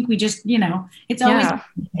heal? Do you think we just, it's always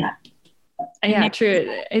yeah,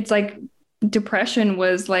 true. It's like depression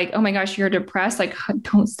was like, oh my gosh, you're depressed. Like,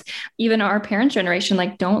 don't, even our parents' generation,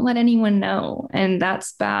 like, don't let anyone know. And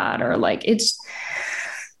that's bad. Or like, depression.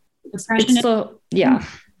 Yeah.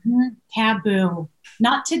 Taboo.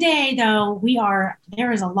 Not today though.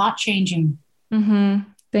 There is a lot changing. Mm-hmm.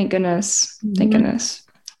 Thank goodness. Thank goodness.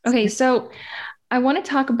 Okay. So I want to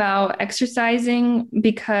talk about exercising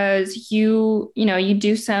because you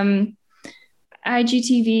do some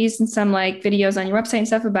IGTVs and some like videos on your website and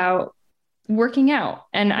stuff about working out.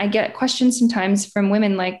 And I get questions sometimes from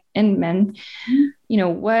women and men,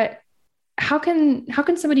 how can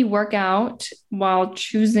somebody work out while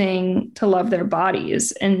choosing to love their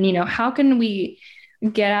bodies? And, how can we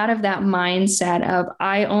get out of that mindset of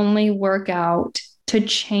I only work out to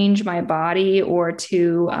change my body or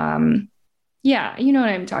to, you know what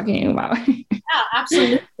I'm talking about. Yeah,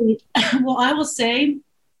 absolutely. Well, I will say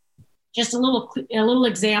just a little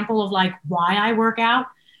example of like why I work out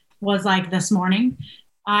was like this morning.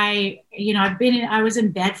 I was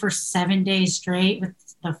in bed for 7 days straight with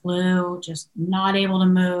the flu, just not able to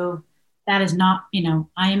move. That is not,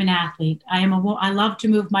 I am an athlete. I love to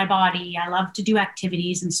move my body. I love to do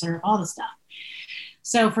activities and serve, all the stuff.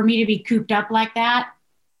 So for me to be cooped up like that,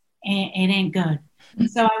 it ain't good.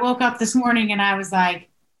 So I woke up this morning and I was like,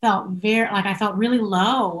 I felt really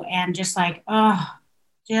low and just like,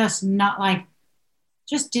 just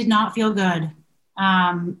did not feel good.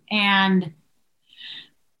 And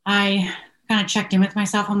I kind of checked in with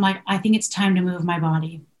myself. I'm like, I think it's time to move my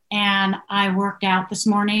body. And I worked out this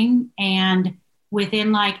morning, and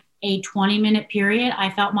within like a 20-minute period, I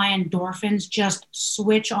felt my endorphins just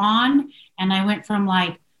switch on. And I went from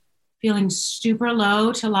like feeling super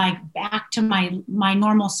low to like back to my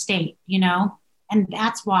normal state, and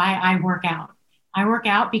that's why I work out. I work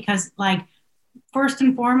out because like, first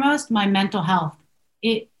and foremost, my mental health,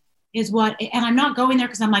 it is and I'm not going there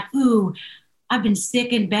because I'm like, ooh, I've been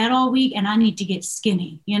sick in bed all week and I need to get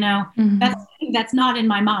skinny, Mm-hmm. That's not in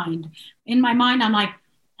my mind. In my mind, I'm like,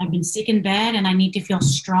 I've been sick in bed and I need to feel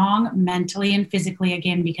strong mentally and physically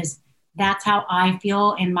again, because that's how I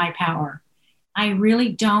feel in my power. I really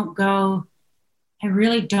don't work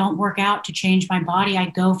out to change my body. I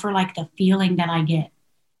go for like the feeling that I get.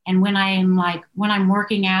 And when I'm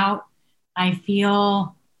working out, I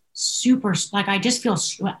feel super, like I just feel,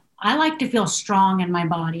 I like to feel strong in my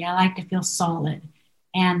body. I like to feel solid.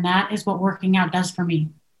 And that is what working out does for me.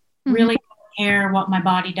 Mm-hmm. Really don't care what my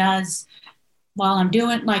body does while I'm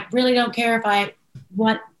doing, like really don't care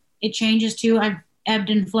what it changes to. I've ebbed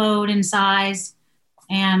and flowed in size,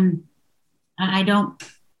 and I don't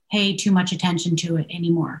pay too much attention to it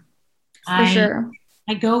anymore. Sure.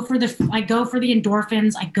 I go for the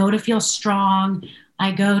endorphins. I go to feel strong.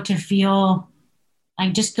 I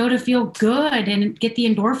just go to feel good and get the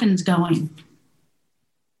endorphins going.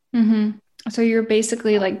 Mm-hmm. So you're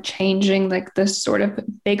basically like changing like this sort of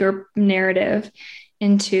bigger narrative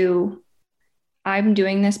into I'm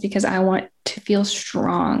doing this because I want to feel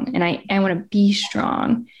strong and I want to be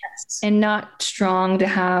strong and not strong to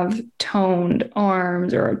have toned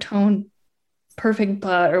arms or a toned perfect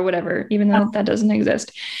butt or whatever, even though that doesn't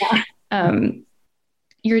exist. Yeah. Um,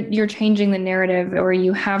 you're changing the narrative, or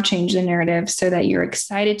you have changed the narrative so that you're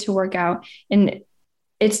excited to work out. And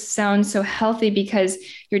it sounds so healthy because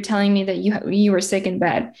you're telling me that you were sick in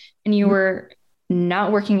bed and you were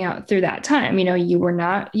not working out through that time. You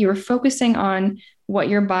were focusing on what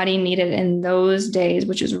your body needed in those days,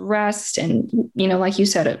 which is rest and, like you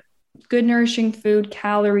said, good nourishing food,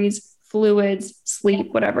 calories, fluids,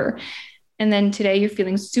 sleep, whatever. And then today you're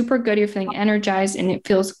feeling super good. You're feeling energized and it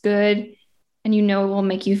feels good. And it will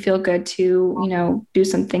make you feel good to, do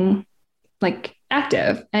something like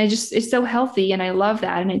active. And it's so healthy. And I love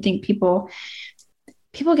that. And I think people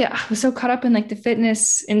get so caught up in like the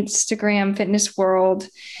fitness, Instagram fitness world.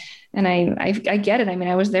 And I get it. I mean,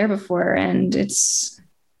 I was there before and it's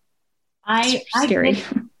scary.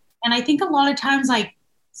 And I think a lot of times, like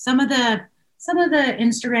some of the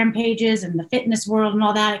Instagram pages and the fitness world and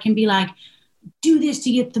all that, it can be like, do this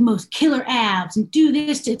to get the most killer abs and do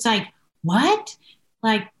this. It's like, what?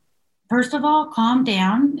 Like, first of all, calm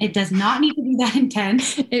down. It does not need to be that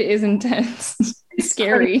intense. It is intense. It's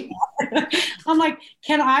scary. I'm like,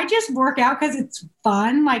 can I just work out because it's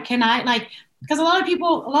fun? Like, can I because a lot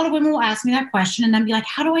of women will ask me that question and then be like,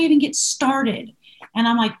 how do I even get started? And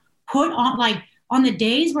I'm like, on the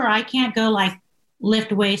days where I can't go like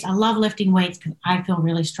lift weights. I love lifting weights because I feel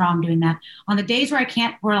really strong doing that. On the days where I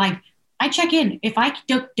can't, I check in. If I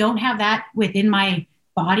don't have that within my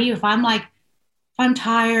body, if I'm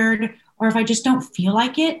tired or if I just don't feel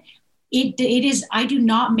like it is, I do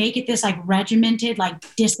not make it this like regimented, like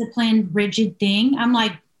disciplined, rigid thing. I'm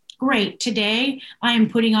like, great. Today I am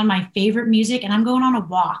putting on my favorite music and I'm going on a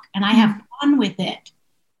walk and I have fun with it.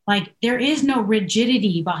 Like there is no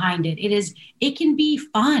rigidity behind it. It can be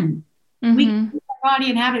fun. Mm-hmm. We can move our body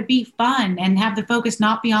and have it be fun and have the focus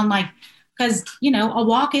not be on because a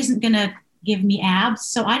walk isn't going to give me abs.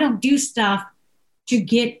 So I don't do stuff to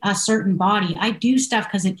get a certain body. I do stuff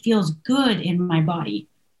because it feels good in my body.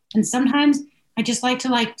 And sometimes I just like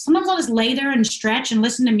to sometimes I'll just lay there and stretch and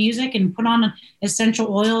listen to music and put on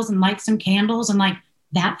essential oils and light some candles and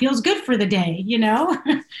that feels good for the day,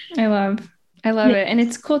 I love it. And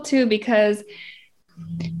it's cool too, because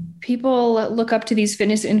people look up to these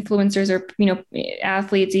fitness influencers or,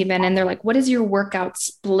 athletes even, and they're like, what is your workout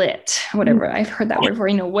split? Whatever. I've heard that word before.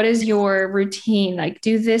 What is your routine? Like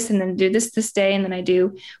do this and then do this day. And then I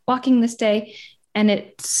do walking this day. And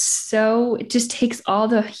it just takes all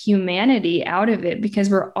the humanity out of it because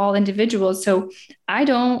we're all individuals. So I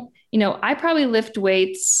probably lift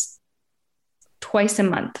weights twice a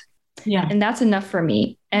month. Yeah. And that's enough for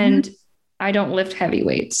me. And I don't lift heavy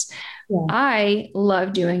weights. Yeah. I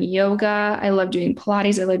love doing yoga. I love doing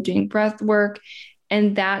Pilates. I love doing breath work.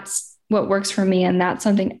 And that's what works for me. And that's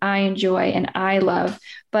something I enjoy and I love.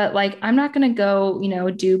 But I'm not going to go,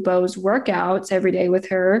 do Bo's workouts every day with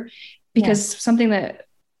her because something that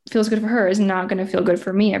feels good for her is not going to feel good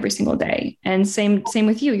for me every single day. And same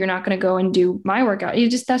with you. You're not going to go and do my workout.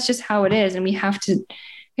 That's just how it is. And we have to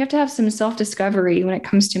have some self-discovery when it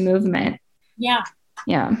comes to movement. Yeah.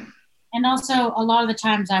 Yeah. And also a lot of the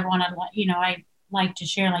times I want to, I like to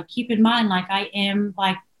share, keep in mind, I am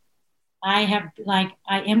a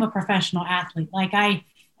professional athlete.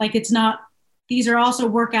 It's not, these are also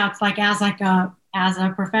workouts, as a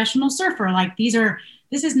professional surfer,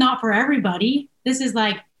 this is not for everybody. This is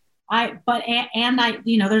I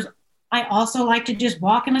also like to just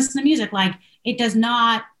walk and listen to music. It does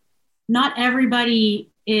not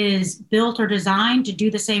everybody is built or designed to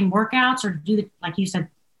do the same workouts or do like you said,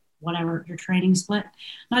 whatever your training split.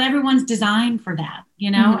 Not everyone's designed for that.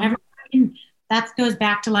 Everybody, that goes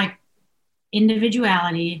back to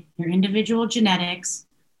individuality, your individual genetics,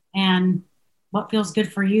 and what feels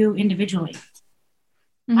good for you individually.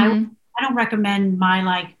 I don't recommend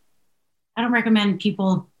I don't recommend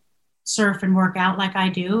people surf and work out like I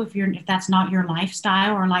do if that's not your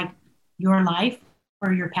lifestyle or your life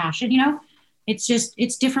or your passion.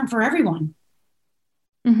 It's different for everyone.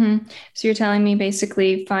 Mm-hmm. So you're telling me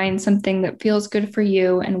basically find something that feels good for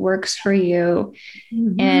you and works for you.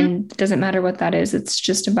 And it doesn't matter what that is. It's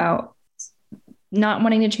just about not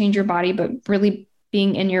wanting to change your body, but really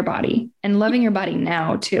being in your body and loving your body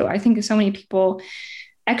now too. I think so many people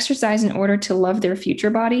exercise in order to love their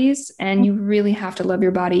future bodies. And you really have to love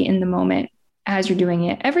your body in the moment as you're doing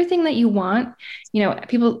it. Everything that you want,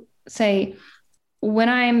 people say, when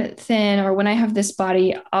I'm thin or when I have this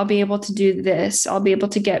body, I'll be able to do this. I'll be able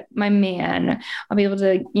to get my man. I'll be able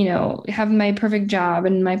to, have my perfect job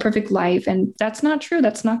and my perfect life. And that's not true.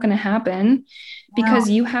 That's not going to happen Wow. because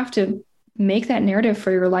you have to make that narrative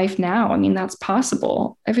for your life now. I mean, that's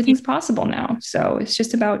possible. Everything's possible now. So it's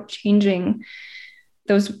just about changing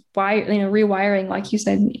those rewiring, like you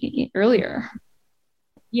said earlier.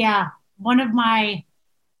 Yeah. One of my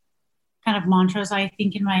kind of mantras I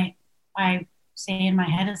think I say in my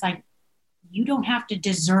head is like, you don't have to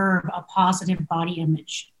deserve a positive body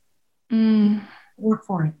image. Mm. Work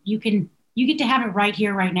for it. You get to have it right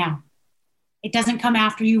here, right now. It doesn't come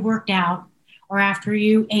after you worked out or after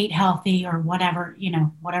you ate healthy or whatever,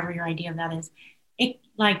 whatever your idea of that is. It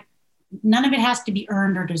like none of it has to be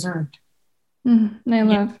earned or deserved. I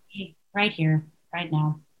love Right here, right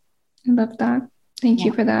now. I love that. Thank Yeah.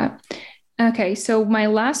 you for that. Okay, so my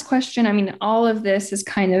last question, I mean, all of this has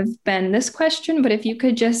kind of been this question, but if you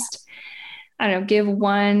could just, I don't know, give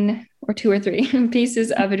one or two or three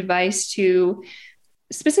pieces of advice to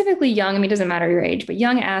specifically young, I mean, it doesn't matter your age, but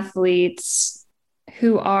young athletes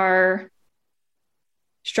who are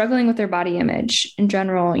struggling with their body image in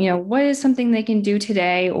general, what is something they can do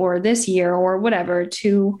today or this year or whatever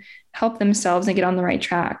to help themselves and get on the right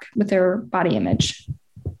track with their body image?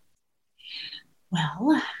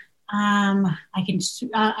 Well, I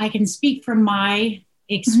can speak from my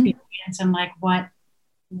experience and like what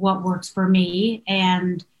works for me.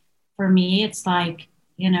 And for me, it's like,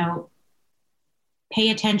 pay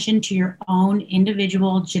attention to your own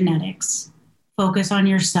individual genetics, focus on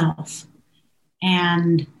yourself,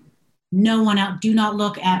 and no one else. Do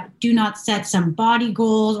not set some body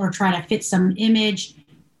goals or try to fit some image.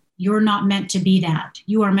 You're not meant to be that.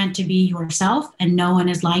 You are meant to be yourself, and no one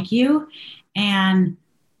is like you. And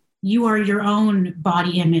you are your own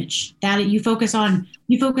body image. That you focus on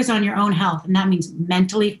your own health, and that means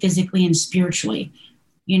mentally, physically, and spiritually.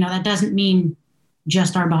 That doesn't mean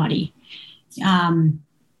just our body.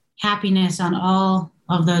 Happiness on all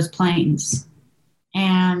of those planes.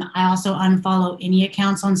 And I also unfollow any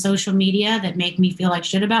accounts on social media that make me feel like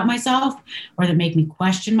shit about myself or that make me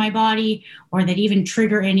question my body or that even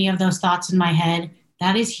trigger any of those thoughts in my head.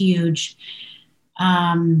 That is huge.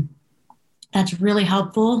 That's really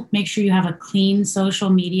helpful. Make sure you have a clean social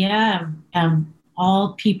media of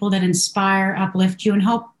all people that inspire, uplift you, and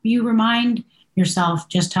help you remind yourself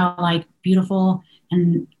just how like beautiful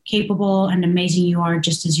and capable and amazing you are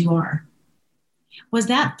just as you are. Was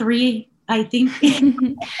that 3? I think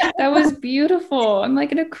that was beautiful. I'm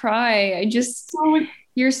like gonna cry.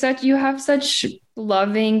 You have such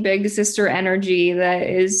loving big sister energy that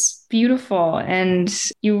is beautiful, and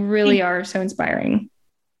you really are so inspiring.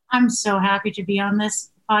 I'm so happy to be on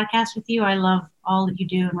this podcast with you. I love all that you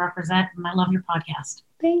do and represent, and I love your podcast.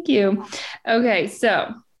 Thank you. Okay,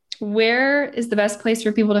 so where is the best place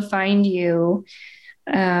for people to find you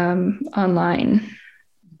online?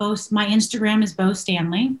 My Instagram is Bo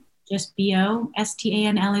Stanley, just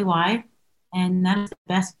BOSTANLEY, and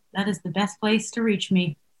that is the best place to reach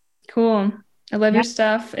me. Cool. I love your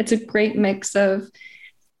stuff. It's a great mix of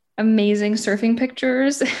amazing surfing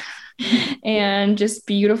pictures and just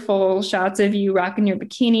beautiful shots of you rocking your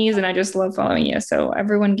bikinis. And I just love following you. So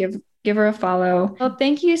everyone give her a follow. Well,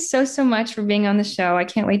 thank you so much for being on the show. I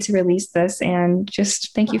can't wait to release this, and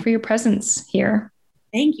just thank you for your presence here.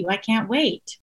 Thank you. I can't wait.